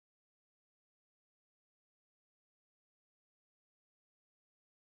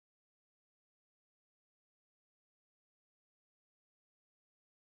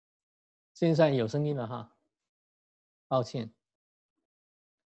现在有声音了哈，抱歉。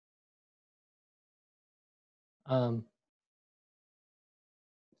嗯，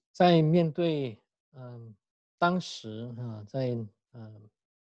在面对嗯当时嗯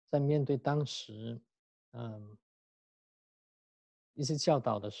在面对当时嗯一些教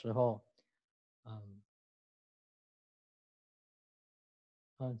导的时候，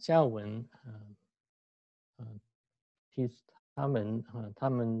嗯加尔文提他们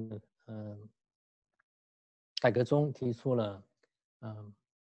改革中提出了嗯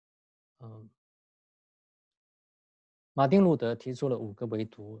嗯马丁路德提出了5个维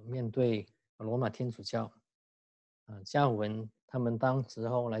度面对罗马天主教。加尔文他们当时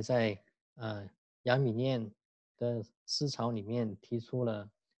后来在亚米念的思潮里面提出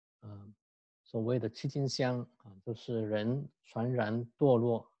了呃所谓的趋近相就是人传然堕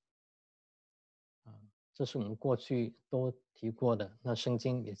落这是我们过去都提过的。那圣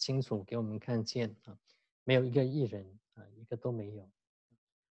经也清楚给我们看见没有一个义人一个都没有。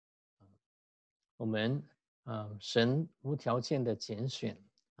我们神无条件的拣选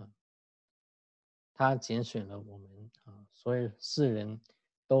啊。他拣选了我们所有世人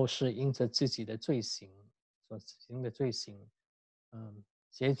都是因着自己的罪行所行的罪行，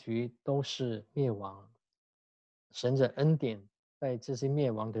结局都是灭亡。神的恩典在这些灭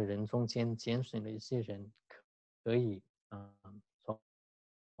亡的人中间拣选了一些人，可以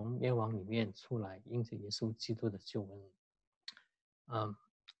从灭亡里面出来，因着耶稣基督的救恩。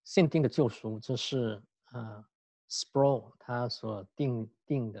限定的救赎，这是Sproul 他所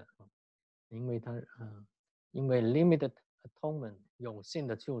定的，因为因为 limited atonement 有限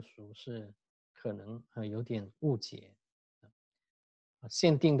的救赎是可能有点误解。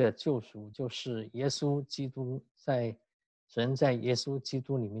限定的救赎就是耶稣基督神在耶稣基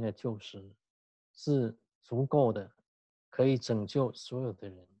督里面的救赎是足够的，可以拯救所有的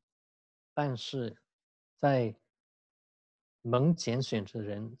人。但是在蒙拣选的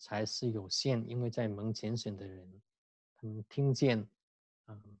人才是有限，因为在蒙拣选的人，他们听见，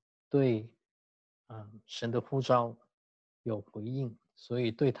对，神的呼召有回应，所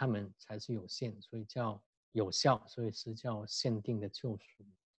以对他们才是有限，所以叫有效，所以是叫限定的救赎，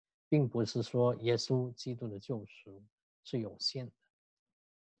并不是说耶稣基督的救赎是有限的，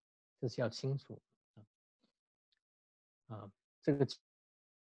这是要清楚这个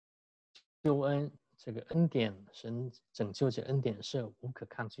救恩，这个恩典，神拯救这恩典是无可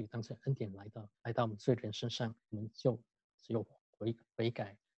抗拒。当这恩典来到我们罪人身上，我们就只有悔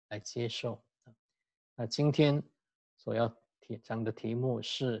改来接受。那今天所要讲的题目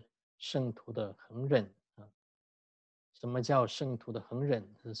是圣徒的恒忍什么叫圣徒的恒忍？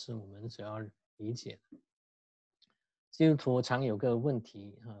这是我们主要理解的。基督徒常有个问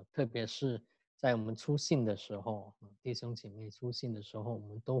题特别是在我们出信的时候，弟兄姐妹出信的时候，我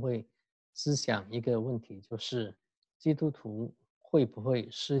们都会思想一个问题，就是基督徒会不会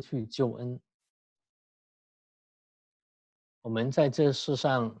失去救恩？我们在这世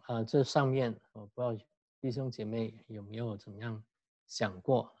上这上面，我不知道弟兄姐妹有没有怎么样想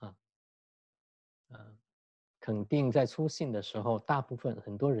过肯定在出信的时候，大部分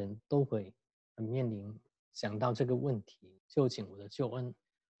很多人都会面临想到这个问题：究竟我的救恩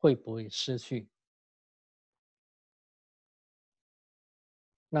会不会失去？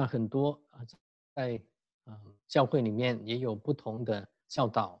那很多在教会里面也有不同的教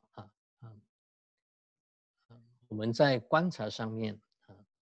导我们在观察上面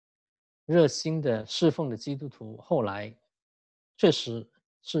热心的侍奉的基督徒，后来确实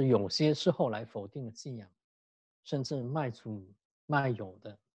是有些是后来否定了信仰，甚至卖主卖友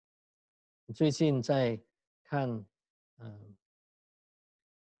的。最近在看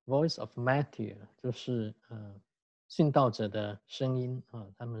Voice of Matthew，就是殉道者的声音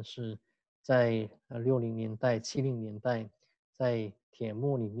他们是在60年代、70年代在铁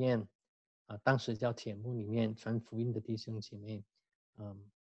幕里面当时叫铁幕里面传福音的弟兄姐妹，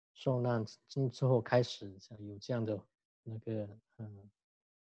受难之后开始有这样的那个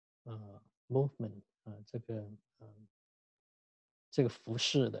movement 这个服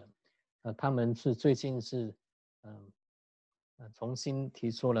饰的他们是最近是嗯重新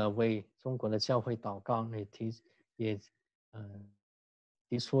提出了为中国的教会祷告，也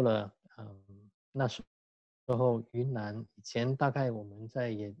提出了那时候云南以前大概我们在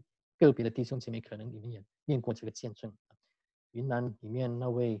也个别的弟兄姐妹可能你们也念过这个见证云南里面那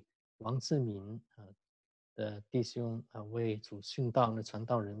位王志民的弟兄为主殉道的传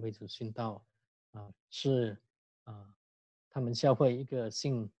道人为主殉道是他们教会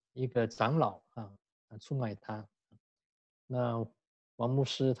一个长老出卖他。那王牧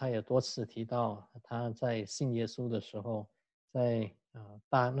师他也多次提到，他在信耶稣的时候，在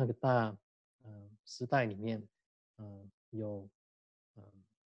时代里面，有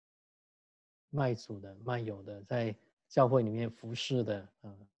卖主的、卖友的，在教会里面服侍的，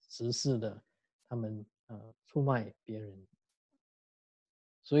执事的，他们出卖别人，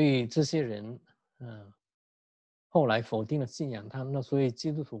所以这些人，后来否定了信仰，他们那所以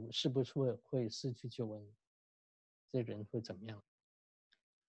基督徒是不是会失去救恩？这人会怎么样？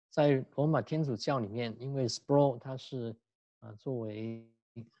在罗马天主教里面，因为 Sproul 他是作为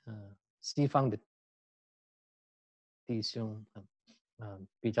西方的弟兄，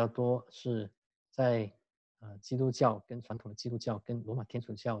比较多是在基督教跟传统的基督教跟罗马天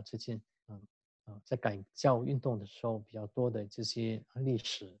主教之间，在改教运动的时候比较多的这些历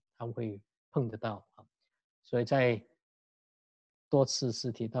史，他会碰得到啊，所以在多次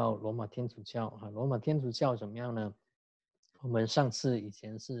是提到罗马天主教啊，罗马天主教怎么样呢？我们上次以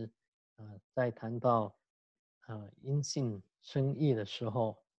前是在谈到因信称义的时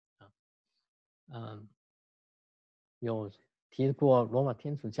候啊，嗯，有提过罗马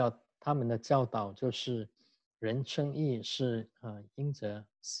天主教他们的教导就是人称义是因着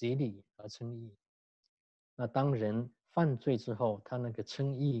洗礼而称义。那当人犯罪之后，他那个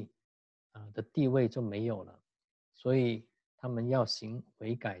称义的地位就没有了，所以他们要行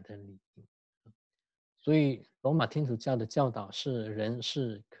悔改的礼。所以罗马天主教的教导是人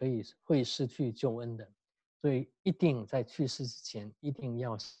是会失去救恩的，所以一定在去世之前一定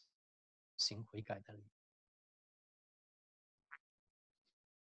要行悔改的礼。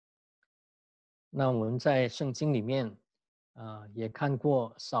那我们在圣经里面，也看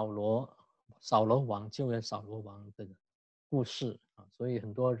过扫罗王救援扫罗王的故事啊，所以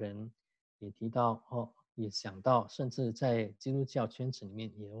很多人也提到也想到，甚至在基督教圈子里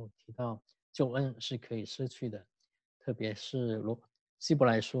面也有提到救恩是可以失去的，特别是希伯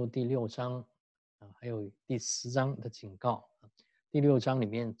来书第6章还有第10章的警告。第6章里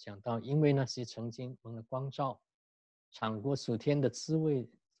面讲到，因为那些曾经蒙了光照，尝过属天的滋味，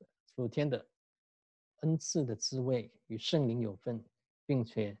属天的恩赐的滋味与圣灵有份，并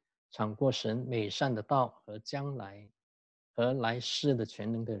且尝过神美善的道和来世的全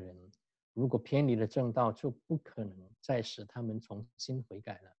能的人，如果偏离了正道，就不可能再使他们重新悔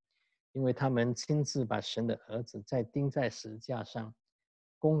改了，因为他们亲自把神的儿子钉在十字架上，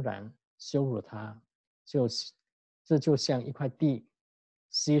公然羞辱他，这就像一块地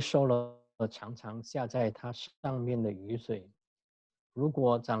吸收了常常下在它上面的雨水，如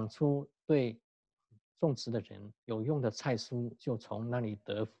果长出对种植的人有用的菜蔬，就从那里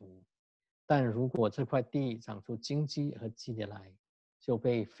得福。但如果这块地长出荆棘和蒺藜来，就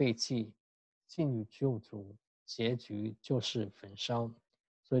被废弃，进与救主，结局就是焚烧。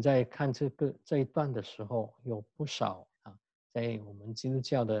所以在看这一段的时候，有不少在我们基督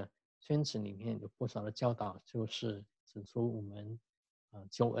教的圈子里面有不少的教导，就是指出我们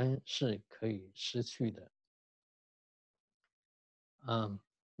救恩是可以失去的。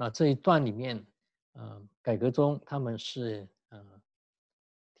那这一段里面，改革中他们是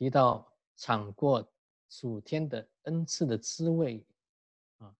提到尝过属天的恩赐的滋味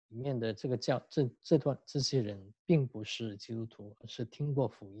里面的这个这些人并不是基督徒，而是听过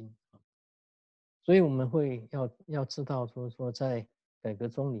福音所以我们会要知道说在改革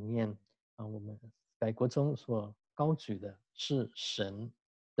中里面我们改革中所高举的是神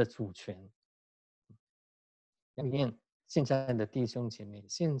的主权，里面现在的弟兄姐妹，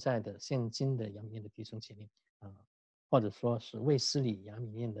现今的亚米念的弟兄姐妹或者说是卫斯理亚米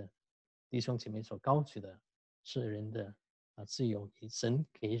念的弟兄姐妹所高举的是人的自由，神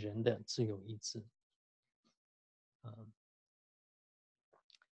给人的自由意志。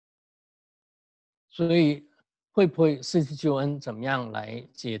所以会不会失去救恩？怎么样来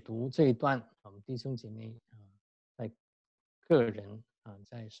解读这一段？我们弟兄姐妹在个人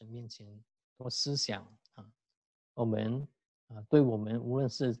在神面前多思想我们对我们无论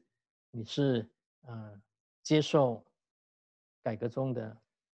是你是接受改革中的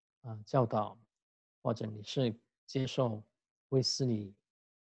教导，或者你是接受卫斯理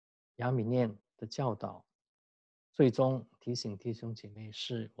亚米念的教导，最终提醒弟兄姐妹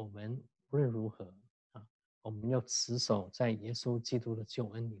是我们无论如何我们要持守在耶稣基督的救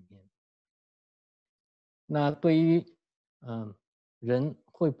恩里面。那对于人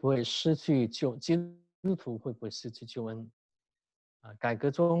会不会失去基督徒会不会失去救恩？改革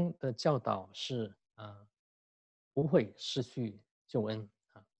中的教导是不会失去救恩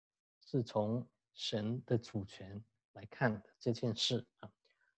是从神的主权来看的这件事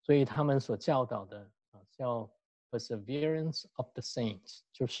所以他们所教导的叫 perseverance of the saints，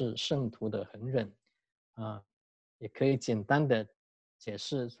 就是圣徒的恒忍也可以简单的解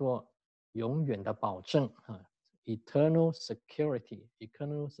释说永远的保证 eternal security.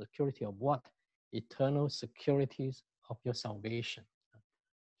 Eternal security of what? Eternal securities of your salvation，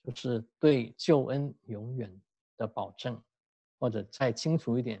 就是对救恩永远的保证，或者再清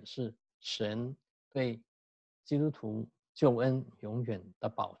楚一点是神对基督徒救恩永远的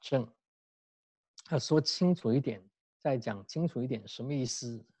保证。说清楚一点，再讲清楚一点，什么意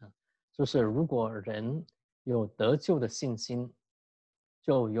思啊？就是如果人有得救的信心，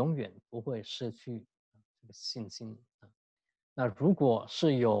就永远不会失去这个信心啊。那如果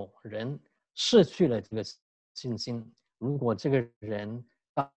是有人失去了这个信心，如果这个人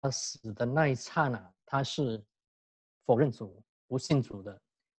他死的那一刹那，他是否认主、不信主的，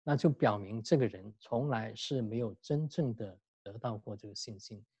那就表明这个人从来是没有真正的得到过这个信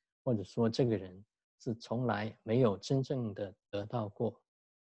心，或者说这个人是从来没有真正的得到过、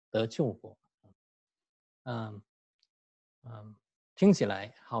得救过。嗯嗯，听起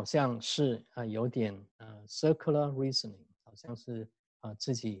来好像是有点circular reasoning，好像是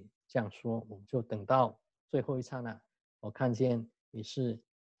自己这样说，我们就等到最后一刹那，我看见你是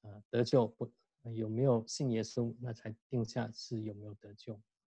得救不有没有信耶稣，那才定下是有没有得救。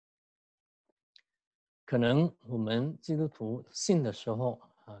可能我们基督徒信的时候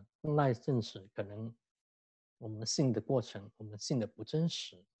那阵子可能我们信的过程，我们信的不真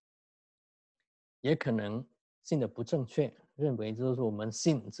实，也可能信的不正确，认为就是我们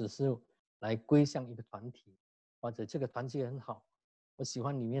信只是来归向一个团体，或者这个团体很好，我喜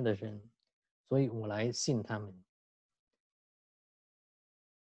欢里面的人，所以我来信他们，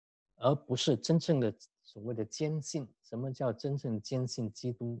而不是真正的所谓的坚信。什么叫真正坚信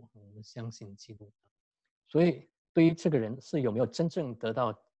基督？我们相信基督。所以对于这个人是有没有真正得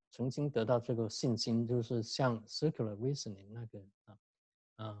到、曾经得到这个信心，就是像 circular reasoning 那个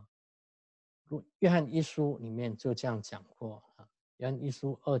约翰一书里面就这样讲过约翰一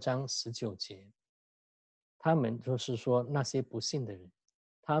书2章19节，他们就是说那些不信的人，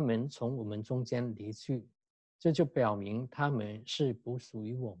他们从我们中间离去，这就表明他们是不属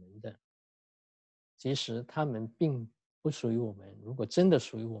于我们的。其实他们并不属于我们，如果真的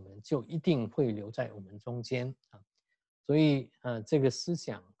属于我们，就一定会留在我们中间所以这个思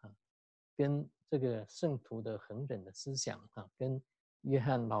想跟这个圣徒的恒忍的思想跟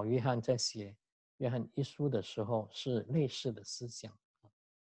老约翰在写约翰一书的时候是类似的思想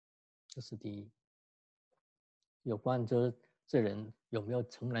这是第一。有关就是这人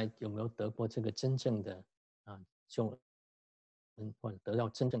从来有没有得过这个真正的救恩，或者得到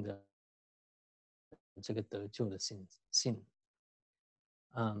真正的这个得救的信。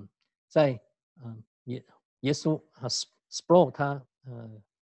在耶稣Sproul 他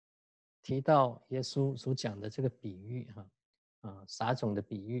提到耶稣所讲的这个比喻撒种的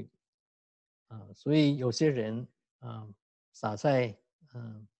比喻所以有些人撒在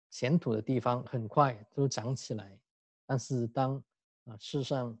咸土的地方，很快就长起来，但是当世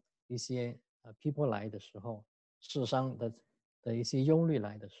上一些people 来的时候，世上的一些忧虑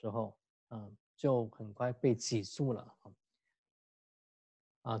来的时候就很快被挤住了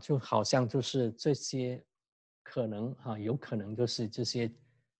就好像就是这些可能有可能就是这些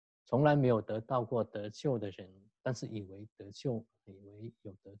从来没有得到过得救的人，但是以为得救，以为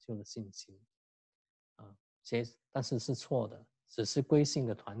有得救的信心但是是错的，只是归信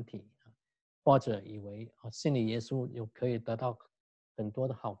的团体或者以为信了耶稣有可以得到很多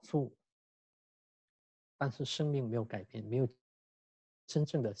的好处，但是生命没有改变，没有真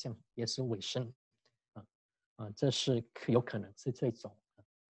正的向耶稣委身这是有可能是这种。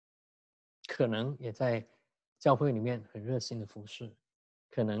可能也在教会里面很热心的服侍，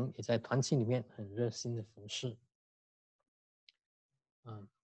可能也在团体里面很热心的服侍。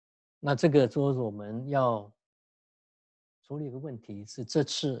那这个就是我们要处理一个问题，是这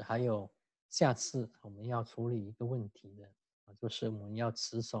次还有下次我们要处理一个问题的就是我们要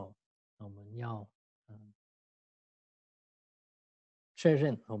持守，我们要确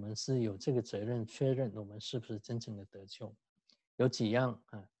认我们是有这个责任，确认我们是不是真正的得救。有几样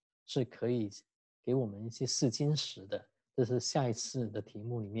是可以给我们一些试金石的，这是下一次的题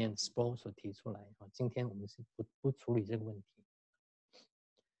目里面 Sproul 所提出来今天我们是不处理这个问题。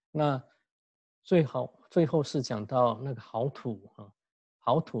那最后是讲到那个好土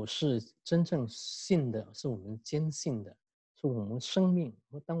好土是真正信的，是我们坚信的，是我们生命。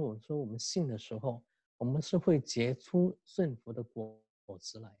当我们说我们信的时候，我们是会结出顺服的果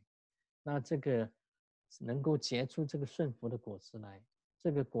子来。那这个能够结出这个顺服的果子来，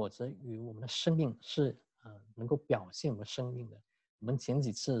这个果子与我们的生命是能够表现我们生命的。我们前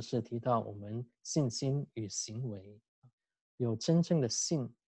几次是提到我们信心与行为，有真正的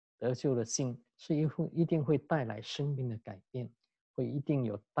信，得救的信是一定会带来生命的改变，会一定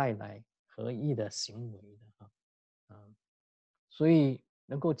有带来合一的行为的所以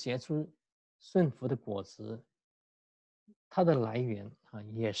能够结出顺服的果子，它的来源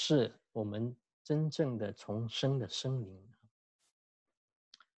也是我们真正的重生的生灵。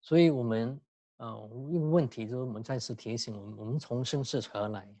所以我们一个问题就是我们再次提醒我们重生是何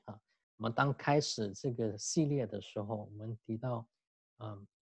来我们当开始这个系列的时候，我们提到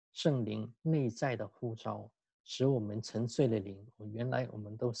圣灵内在的呼召，使我们沉醉的灵。原来我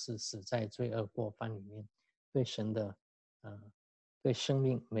们都是死在罪恶过犯里面，对神的对生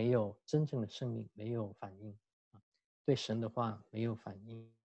命没有真正的生命没有反应对神的话没有反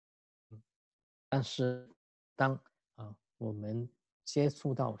应。但是当我们接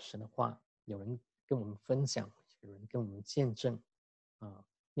触到神的话，有人跟我们分享，有人跟我们见证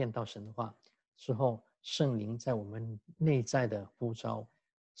念到神的话之后，圣灵在我们内在的呼召，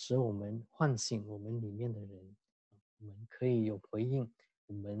使我们唤醒我们里面的人，我们可以有回应，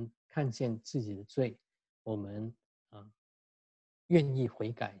我们看见自己的罪，我们愿意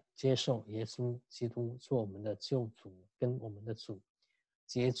悔改，接受耶稣基督做我们的救主跟我们的主，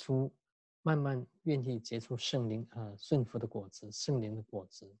结出慢慢愿意结出圣灵顺服的果子，圣灵的果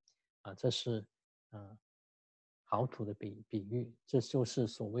子这是好土的比喻，这就是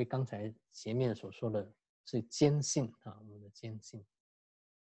所谓刚才前面所说的是坚信我们的坚信。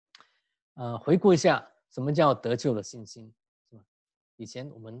回顾一下什么叫得救的信心，是吧？以前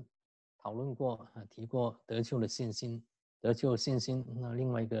我们讨论过提过得救的信心。得救信心，那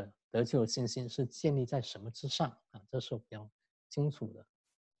另外一个得救的信心是建立在什么之上这是比较清楚的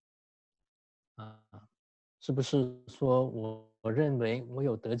是不是说我认为我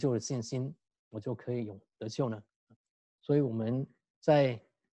有得救的信心，我就可以有得救呢？所以我们在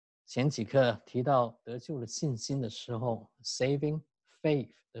前几课提到得救的信心的时候 ，saving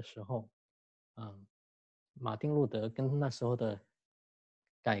faith 的时候，马丁路德跟那时候的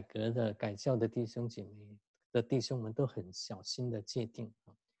改教的弟兄姐妹的弟兄们都很小心的界定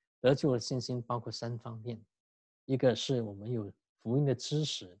得救的信心包括3方面，一个是我们有福音的知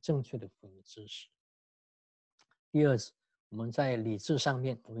识，正确的福音的知识；第二是我们在理智上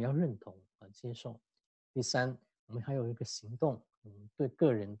面我们要认同接受；第三，我们还有一个行动，对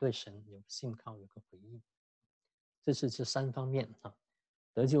个人对神有信靠，有个回应。这是这3方面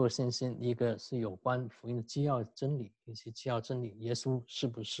得救的信心，一个是有关福音的基要真理，一些基要真理，耶稣是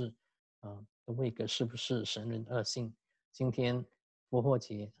不是另一个是不是神人二性？今天复活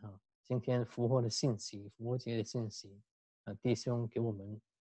节今天复活的信息，复活节的信息弟兄给我们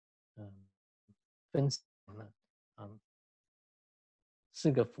分享了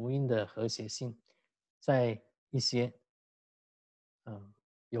4个福音的和谐性，在一些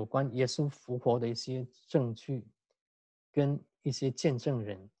有关耶稣复活的一些证据，跟一些见证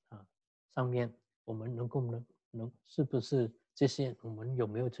人上面，我们能是不是这些我们有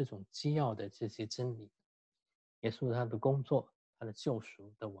没有这种基要的这些真理？耶稣他的工作，他的救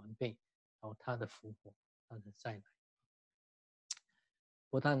赎的完备，然后他的复活，他的再来。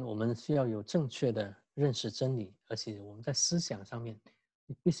不但我们需要有正确的认识真理，而且我们在思想上面，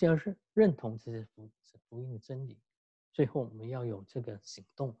你必须要认同这些福音的真理。最后，我们要有这个行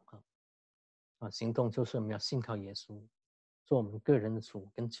动行动就是我们要信靠耶稣，做我们个人的主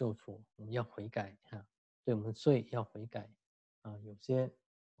跟救主。我们要悔改对我们的罪要悔改有些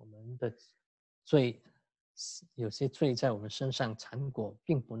我们的罪，有些罪在我们身上缠果，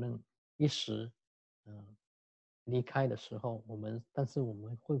并不能一时离开的时候，但是我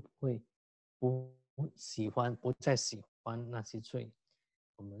们会不会不再喜欢那些罪？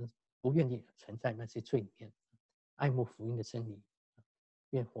我们不愿意存在那些罪里面，爱慕福音的真理，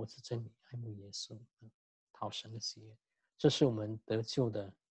愿活出真理，爱慕耶稣，讨神的喜悦。这是我们得救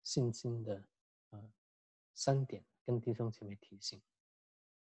的信心的3点，跟弟兄姐妹提醒。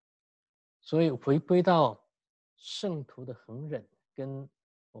所以回归到圣徒的恒忍，跟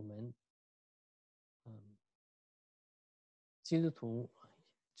我们基督徒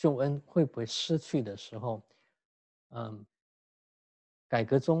救恩会不会失去的时候，改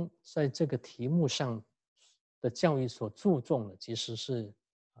革中在这个题目上的教育所注重的其实是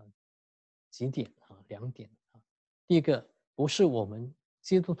几点2点第一个，不是我们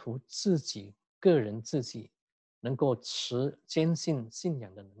基督徒个人自己能够坚信信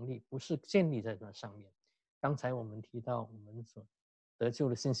仰的能力，不是建立在那上面。刚才我们提到我们所得救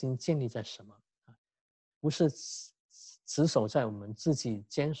的信心建立在什么不是持守在我们自己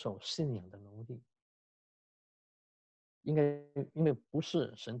坚守信仰的能力，因为不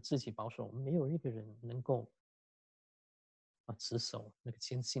是神自己保守，没有一个人能够持守那个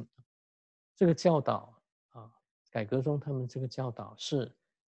坚信。这个教导改革中他们这个教导是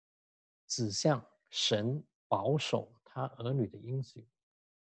指向神保守他儿女的应许，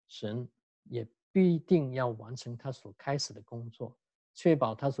神也必定要完成他所开始的工作，确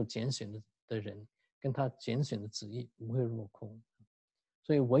保他所拣选的人跟他拣选的旨意不会落空。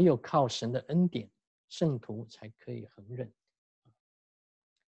所以唯有靠神的恩典，圣徒才可以恒忍。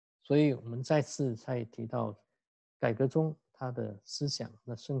所以我们再次再提到改革中他的思想，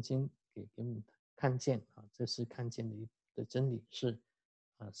那圣经给我们看见这是看见的真理是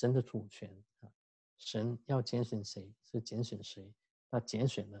神的主权神要拣选谁是拣选谁，那拣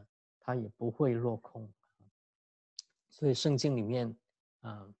选了他也不会落空。所以圣经里面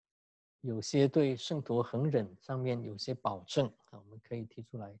有些对圣徒恒忍上面有些保证我们可以提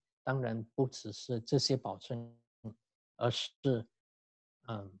出来。当然不只是这些保证，而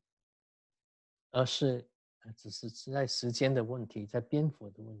是只是在时间的问题，在篇幅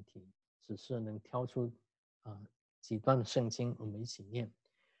的问题，只是能挑出几段的圣经我们一起念。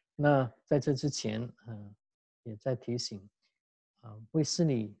那在这之前也在提醒卫斯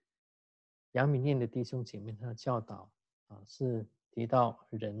理杨敏念的弟兄姐妹他的教导是提到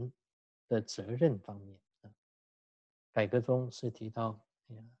人的责任方面改革中是提到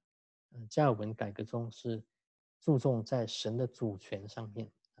加尔文改革中是注重在神的主权上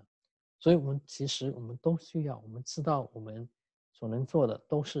面所以其实我们都需要，我们知道我们所能做的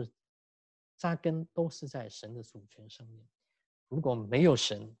都是扎根，都是在神的主权上面。如果没有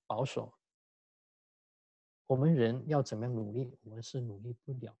神保守，我们人要怎么样努力，我们是努力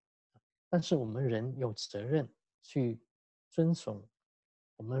不了。但是我们人有责任去遵守，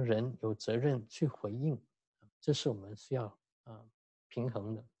我们人有责任去回应，这是我们需要平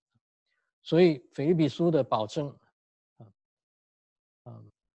衡的。所以腓立比书的保证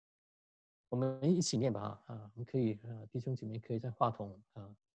我们一起念吧我们可以弟兄姐妹可以在话筒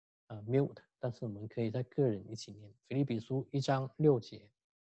mute， 但是我们可以在个人一起念。腓立比书1章6节，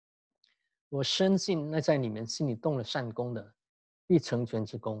我深信那在你们心里动了善功的，必成全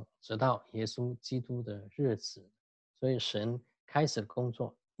之功，直到耶稣基督的日子。所以神开始的工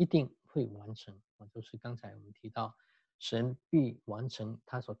作一定会完成就是刚才我们提到，神必完成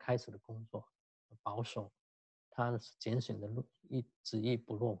他所开始的工作，保守他拣选的旨意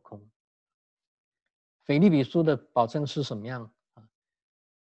不落空。腓立比书的保证是什么样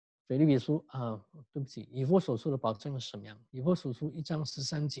腓立比书对不起，以弗所书的保证是什么样？以弗所书1章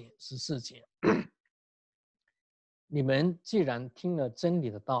13节、14节，你们既然听了真理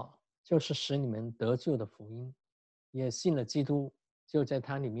的道，就是使你们得救的福音，也信了基督，就在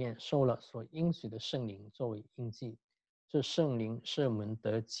他里面受了所应许的圣灵作为印记。这圣灵是我们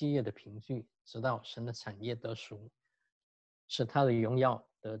得基业的凭据，直到神的产业得赎，使他的荣耀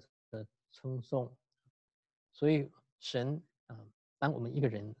得称颂。所以神当我们一个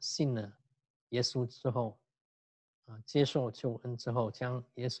人信了耶稣之后接受救恩之后，将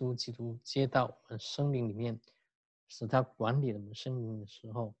耶稣基督接到我们生命里面，使他管理我们生命的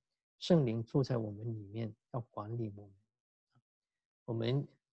时候，圣灵住在我们里面，要管理我们。我们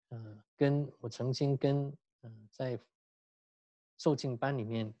我曾经跟在受浸班里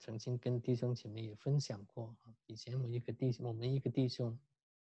面曾经跟弟兄姐妹也分享过以前我们一个弟兄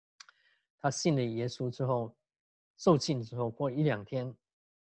他信了耶稣之后受浸之后过1-2天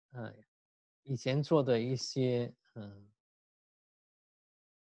以前做的一些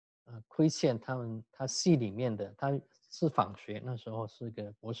亏欠他系里面的他是访学那时候是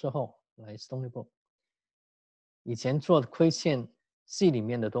个博士后来 Stony Brook 以前做的亏欠系里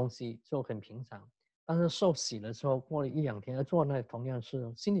面的东西就很平常但是受洗了之后过了1-2天做那同样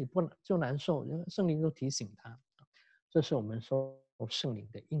事心里就难受因为圣灵都提醒他这是我们受圣灵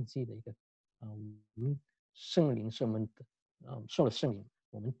的印记的一个圣灵是我们受了圣灵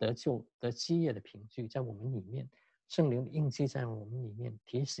我们得救得基业的凭据在我们里面圣灵的印记在我们里面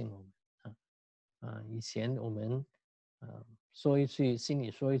提醒我们以前我们心里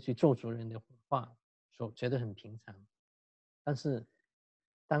说一句咒诅人的话觉得很平常但是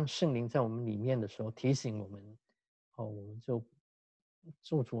当圣灵在我们里面的时候提醒我们我们就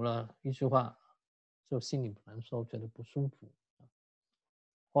咒诅了一句话就心里难受觉得不舒服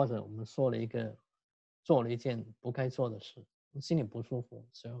或者我们做了一件不该做的事心里不舒服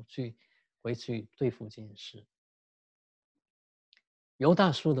只要回去对付这件事犹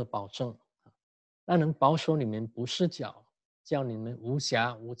大书的保证那能保守你们不失脚叫你们无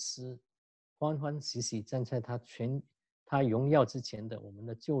瑕无疵欢欢喜喜站在他荣耀之前的我们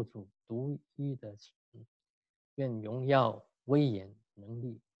的救主独一的愿荣耀威严能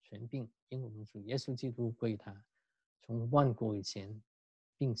力权柄因我们主耶稣基督归他从万国以前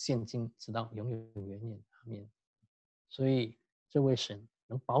并现今直到永永远远阿们所以这位神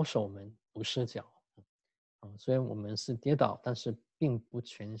能保守我们不失脚虽然我们是跌倒但是并不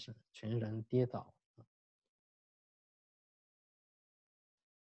全然跌倒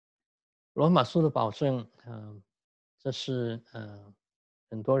罗马书的保证，这是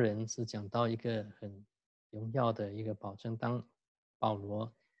很多人是讲到一个很荣耀的一个保证。当保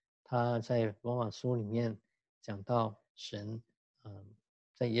罗他在罗马书里面讲到神，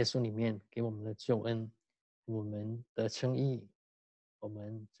在耶稣里面给我们的救恩，我们得称义，我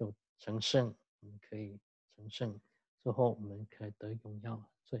们就成圣，我们可以成圣，之后我们可以得荣耀。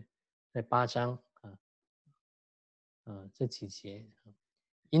所以在8章这几节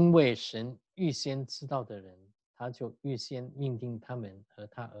因为神预先知道的人，他就预先命定他们和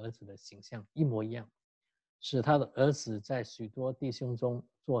他儿子的形象一模一样，使他的儿子在许多弟兄中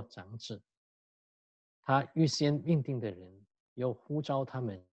做长子。他预先命定的人，又呼召他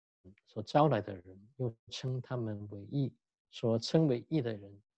们；所招来的人，又称他们为义；所称为义的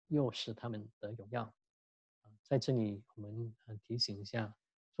人，又使他们得荣耀。在这里，我们提醒一下，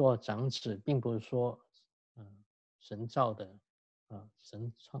做长子并不是说，神造的，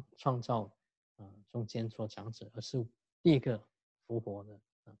神创造，中间做长子，而是第一个复活的，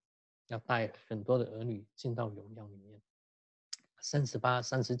要带很多的儿女进到荣耀里面。38、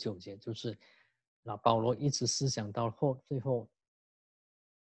39节就是保罗一直思想到最后，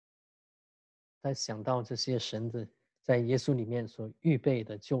在想到这些神的在耶稣里面所预备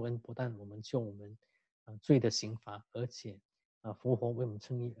的救恩，不但我们救我们罪的刑罚，而且复活为我们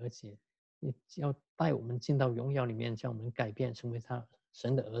称义，而且要带我们进到荣耀里面，将我们改变成为他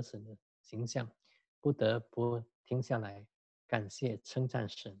神的儿子的形象，不得不停下来感谢称赞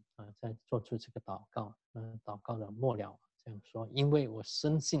神再做出这个祷告。祷告的末了这样说：因为我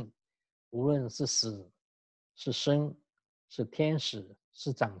深信，无论是死是生，是天使，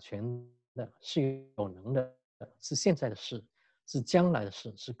是掌权的，是有能的，是现在的事，是将来的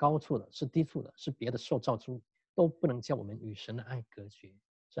事，是高处的，是低处的，是别的受造之物，都不能叫我们与神的爱隔绝。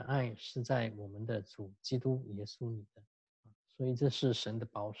这爱是在我们的主基督耶稣里的，所以这是神的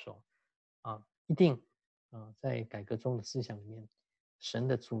保守一定在改革中的思想里面，神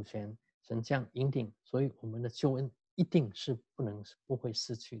的主权，神将引领，所以我们的救恩一定是不会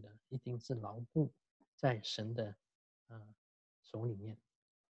失去的，一定是牢固在神的手里面。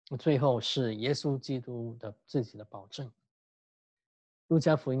最后是耶稣基督的自己的保证。路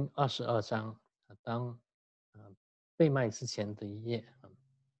加福音22章，当被卖之前的一夜，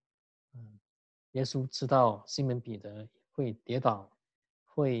耶稣知道西门彼得会跌倒，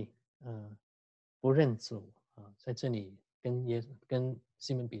会不认主在这里跟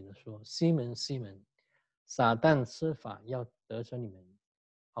西门彼得说：西门，西门，撒旦设法要得着你们，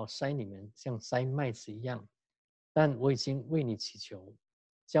好筛你们，像筛麦子一样。但我已经为你祈求，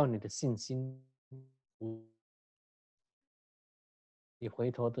叫你的信心你回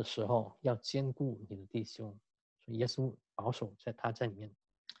头的时候要兼顾你的弟兄。所以耶稣保守他在里面。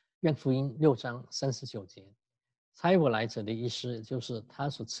愿福音6章39节，差我来者的意思就是他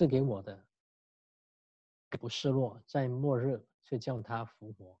所赐给我的不失落，在末日却叫他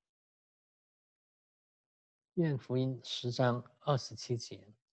复活。愿福音10章27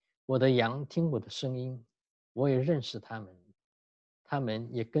节，我的羊听我的声音，我也认识他们，他们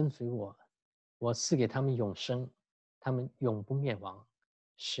也跟随我，我赐给他们永生，他们永不灭亡，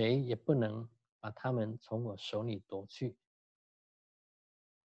谁也不能把他们从我手里夺去。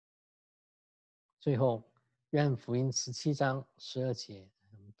最后，愿福音17章12节，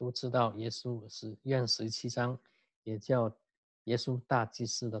我们都知道耶稣是愿17章也叫耶稣大祭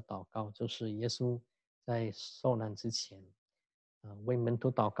司的祷告，就是耶稣在受难之前为门徒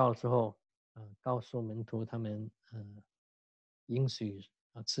祷告之后告诉门徒他们应许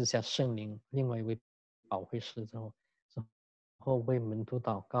赐下圣灵，另外一位保惠师之后为门徒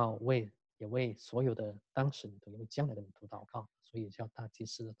祷告，也为所有的当时门徒，也为将来的门徒祷告，所以叫大祭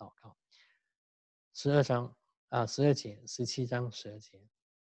司的祷告。12章12节，17章12节，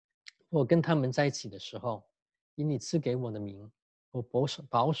我跟他们在一起的时候，因你赐给我的名，我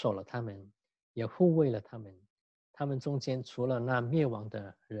保守了他们，也护卫了他们。他们中间除了那灭亡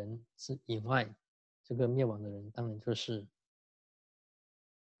的人以外，这个灭亡的人当然就是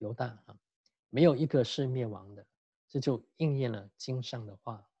犹大没有一个是灭亡的，这就应验了经上的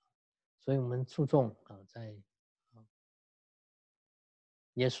话。所以我们注重在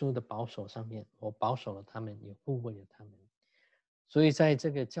耶稣的保守上面，我保守了他们，也护卫了他们。所以在这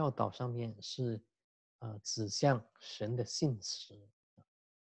个教导上面是指向神的信实，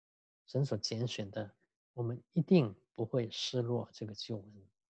神所拣选的，我们一定不会失落这个救恩。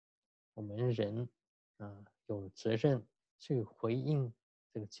我们人有责任去回应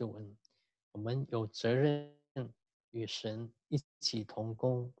这个救恩，我们有责任与神一起同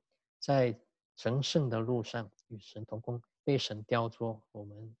工，在成圣的路上与神同工，被神雕琢。我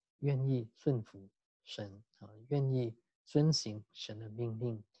们愿意顺服神愿意遵行神的命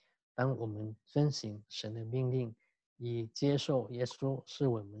令，当我们遵行神的命令，以接受耶稣是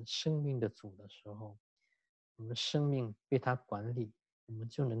我们生命的主的时候，我们生命被他管理，我们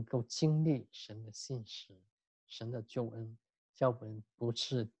就能够经历神的信实，神的救恩，叫我们不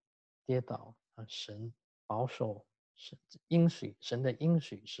是跌倒啊！神保守，神的应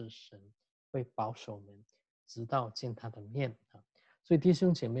许是神会保守我们，直到见他的面啊！所以弟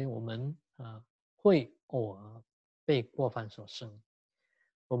兄姐妹，我们会偶尔被过犯所胜，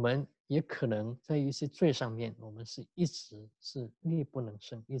我们也可能在一些罪上面，我们是一直是力不能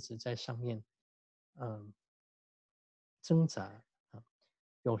胜，一直在上面，挣扎啊。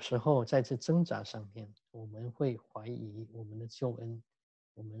有时候在这挣扎上面，我们会怀疑我们的救恩，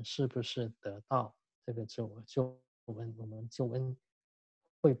我们是不是得到这个救恩？我们救恩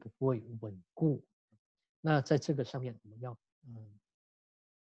会不会稳固？那在这个上面，我们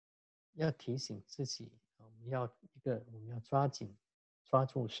要提醒自己，我们要抓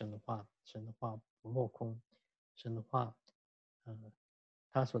住神的话，神的话不落空，神的话，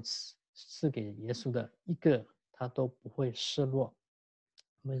他所赐给耶稣的一个，他都不会失落。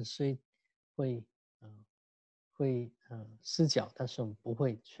我们虽会失脚，但是我们不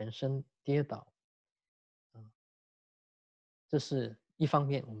会全身跌倒。这是一方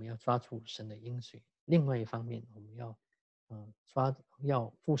面，我们要抓住神的应许；另外一方面，我们要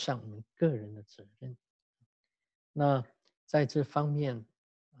负上我们个人的责任。那在这方面，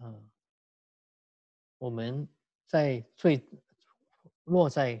我们在落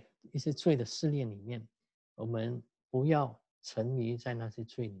在一些罪的试炼里面，我们不要沉迷在那些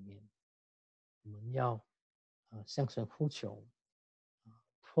罪里面，我们要向神呼求，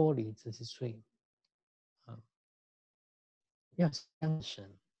脱离这些罪，要相信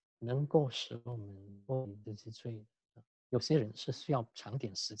神能够使我们脱离这些罪。有些人是需要长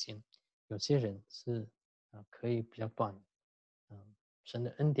点时间，有些人是可以比较短，神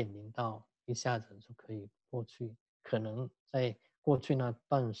的恩典临到一下子就可以过去。可能在过去那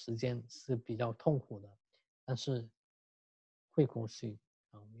段时间是比较痛苦的，但是会过去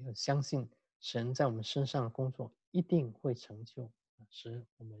啊！我们要相信神在我们身上的工作一定会成就，使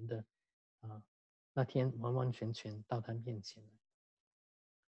我们的那天完完全全到他面前来。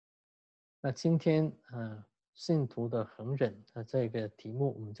那今天信徒的恒忍这个题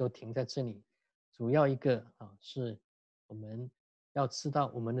目我们就停在这里。主要一个是我们要知道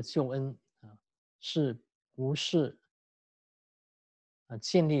我们的救恩是不是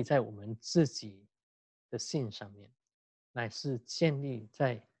建立在我们自己的信上面，乃是建立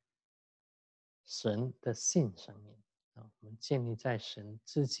在神的信上面我们建立在神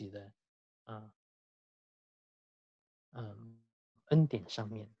自己的恩典上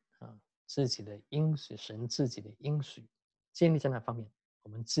面自己的应许，神自己的应许，建立在那方面，我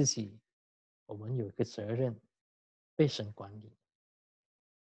们有一个责任，被神管理，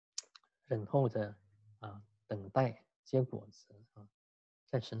忍候着等待结果子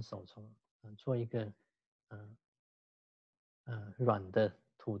在神手中做一个软的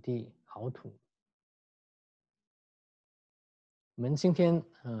土地好土。我们今天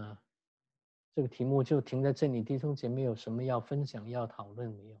这个题目就停在这里，弟兄姐妹有什么要分享、要讨论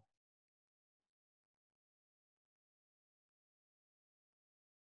没有？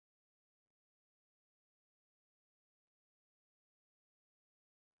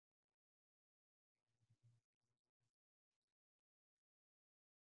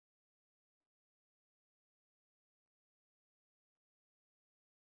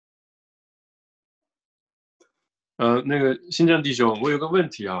那个新正弟兄，我有个问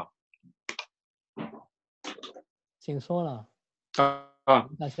题啊。请说了。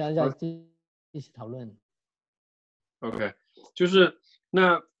大家要一起讨论。OK， 就是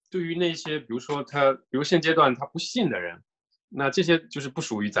那对于那些比如说比如现阶段他不信的人，那这些就是不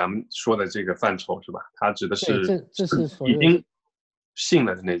属于咱们说的这个范畴是吧？他指的是这是所已经信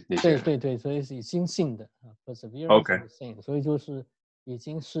了的那些人。对，所以是已经信的OK， 所以就是已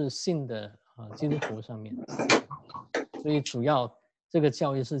经是信的基督徒上面。所以主要这个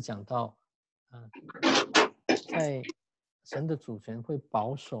教义是讲到在神的主权会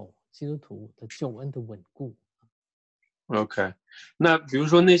保守基督徒的救恩的稳固。OK， 那比如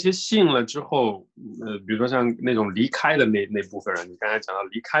说那些信了之后，比如说像那种离开的那部分人，你刚才讲到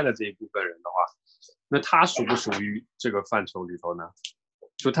离开了这一部分人的话，那他属不属于这个范畴里头呢？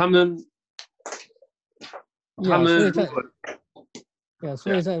就他们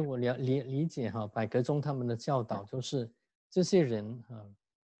所以在我理解百格中他们的教导就是这些人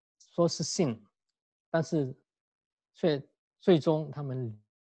说是信，但是却最终他们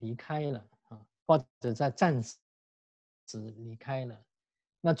离开了或者在暂时离开了，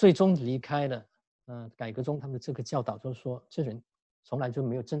那最终离开了改革中他们的这个教导就是说这人从来就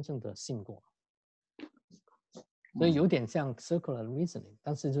没有真正的信过，所以有点像 circular reasoning，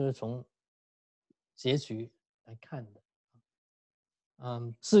 但是就是从结局来看的。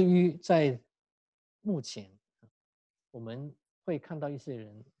至于在目前，我们会看到一些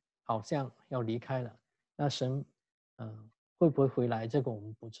人好像要离开了，那神，会不会回来？这个我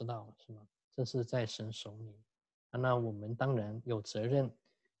们不知道，是吗？这是在神手里。那我们当然有责任，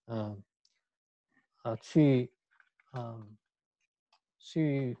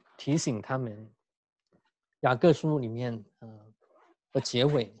去提醒他们。雅各书里面，的结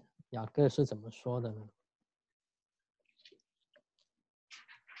尾，雅各是怎么说的呢？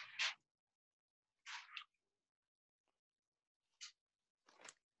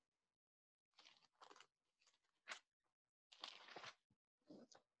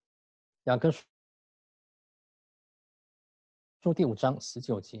雅各书第5章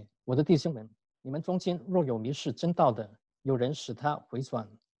19节，我的弟兄们，你们中间若有迷失真道的，有人使他回转，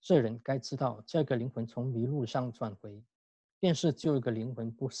这人该知道，这个灵魂从迷路上转回，便是救一个灵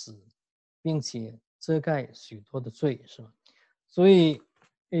魂不死，并且遮盖许多的罪，是吧？所以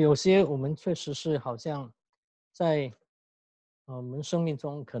有些我们确实是好像在我们生命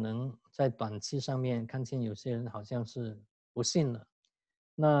中，可能在短期上面看见有些人好像是不信了，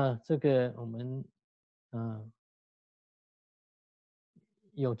那这个我们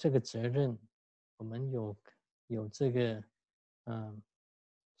有这个责任，我们有这个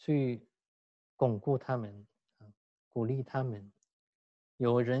去巩固他们，鼓励他们。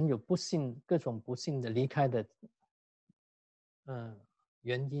有人有不幸，各种不幸的离开的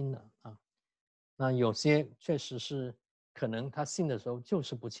原因了啊。那有些确实是可能他信的时候就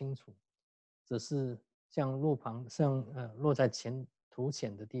是不清楚，只是像路旁落在土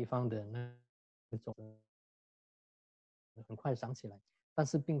浅的地方的那种，很快想起来，但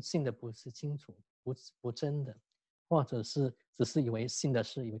是并信的不是清楚，不真的，或者是只是以为信的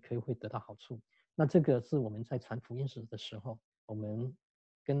是以为可以会得到好处。那这个是我们在传福音的时候，我们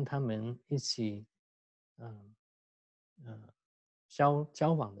跟他们一起，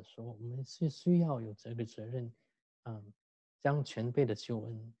交往的时候，我们是需要有这个责任，将全备的救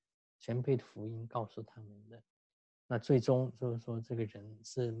恩、全备的福音告诉他们的。那最终就是说，这个人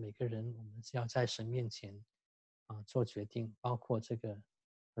是每个人，我们是要在神面前做决定，包括这个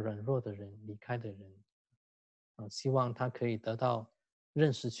软弱的人、离开的人，希望他可以得到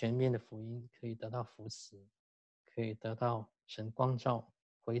认识全面的福音，可以得到福祉，可以得到神光照，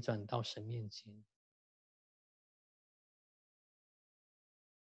回转到神面前。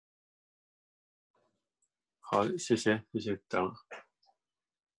好，谢谢张。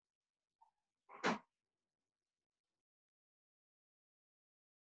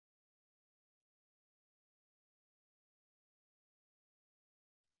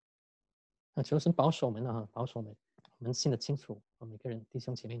那求神保守我们啊，保守我们，我们信得清楚，每个人弟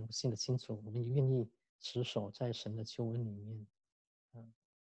兄姐妹都信得清楚，我们也愿意持守在神的救恩里面。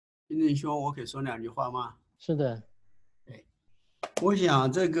金正兄，我可以说2句话吗？是的，对，我想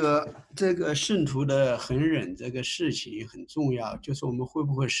这个圣徒的恒忍这个事情很重要，就是我们会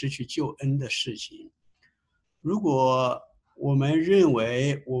不会失去救恩的事情。如果我们认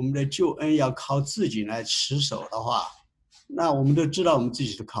为我们的救恩要靠自己来持守的话，那我们都知道我们自己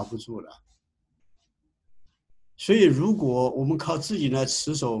是靠不住的。所以，如果我们靠自己来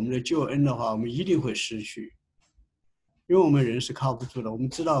持守我们的救恩的话，我们一定会失去，因为我们人是靠不住的。我们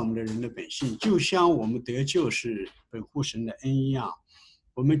知道我们的人的本性，就像我们得救是本乎神的恩一样，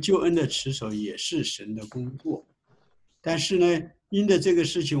我们救恩的持守也是神的工作。但是呢，因着这个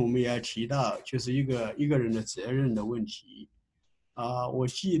事情，我们也要提到，就是一个人的责任的问题。我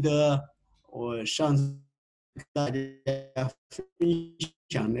记得我上次跟大家分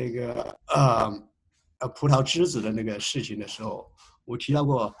享那个葡萄枝子的那个事情的时候，我提到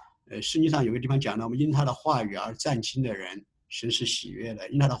过，圣经上有个地方讲到，我们因他的话语而战兢的人，神是喜悦的，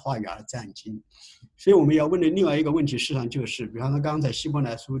因他的话语而战兢。所以我们要问的另外一个问题，事实上就是，比方说刚才希伯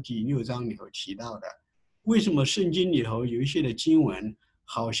来书第6章里头提到的，为什么圣经里头有一些的经文，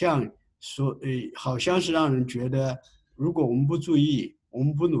好像是让人觉得，如果我们不注意，我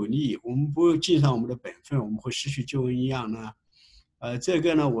们不努力，我们不尽上我们的本分，我们会失去救恩一样呢？这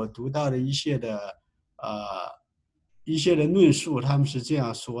个呢，我读到的一些的论述，他们是这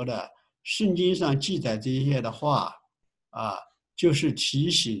样说的：圣经上记载这一些的话，就是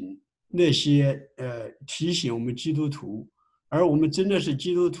提醒我们基督徒，而我们真的是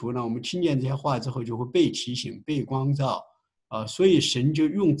基督徒呢，我们听见这些话之后，就会被提醒、被光照，所以神就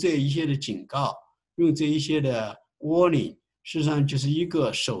用这一些的警告，用这一些的 warning， 事实上就是一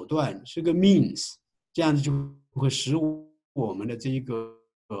个手段，是个 means， 这样子就会使我们的这一个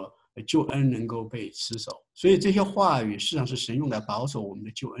救恩能够被持守。所以这些话语实际上是神用来保守我们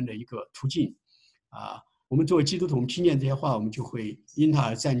的救恩的一个途径啊。我们作为基督徒，我们听见这些话，我们就会因他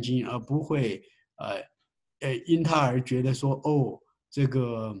而战惊，而不会因他而觉得说哦，这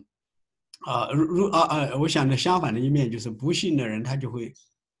个我想的相反的一面就是不信的人他就会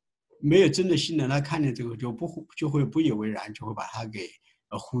没有真的信的，他看见这个就会不以为然，就会把它给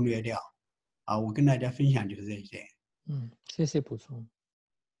忽略掉啊。我跟大家分享就是这一点。谢谢补充。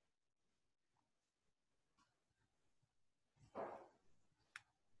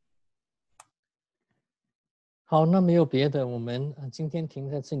好，那没有别的，我们今天停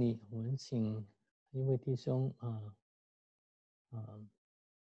在这里。我们请一位弟兄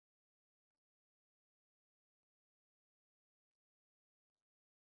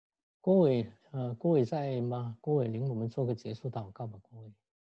郭伟在吗？郭伟领我们做个结束祷告吧，郭伟。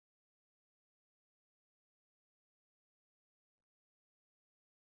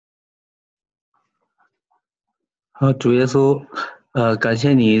主耶稣，感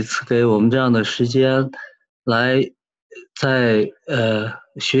谢你赐给我们这样的时间，来在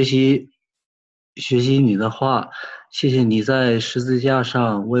学习你的话。谢谢你在十字架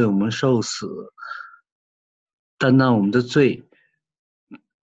上为我们受死，担当我们的罪。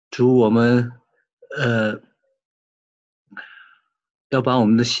主，我们要把我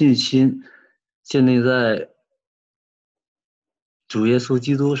们的信心建立在主耶稣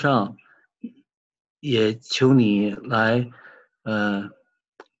基督上，也求你来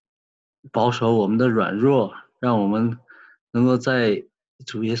保守我们的软弱，让我们能够在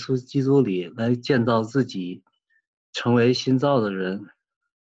主耶稣基督里来建造自己，成为新造的人，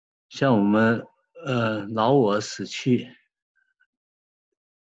向我们老我死去。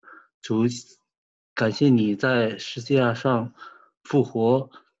主，感谢你在十字架上复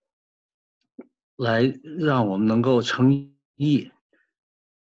活，来让我们能够称义。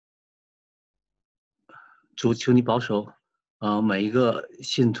主，求你保守每一个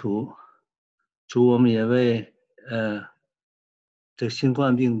信徒。主，我们也为这新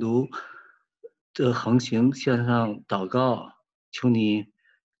冠病毒这横行向上祷告，求你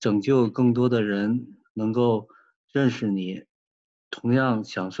拯救更多的人能够认识你，同样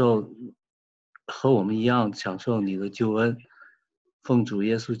享受和我们一样享受你的救恩。奉主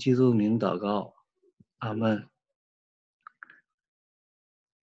耶稣基督的名祷告，阿们。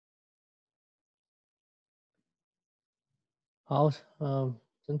好，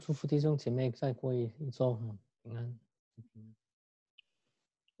真祝福弟兄姐妹再过一周平安。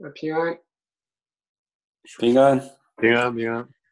平安，平安。平安，平安。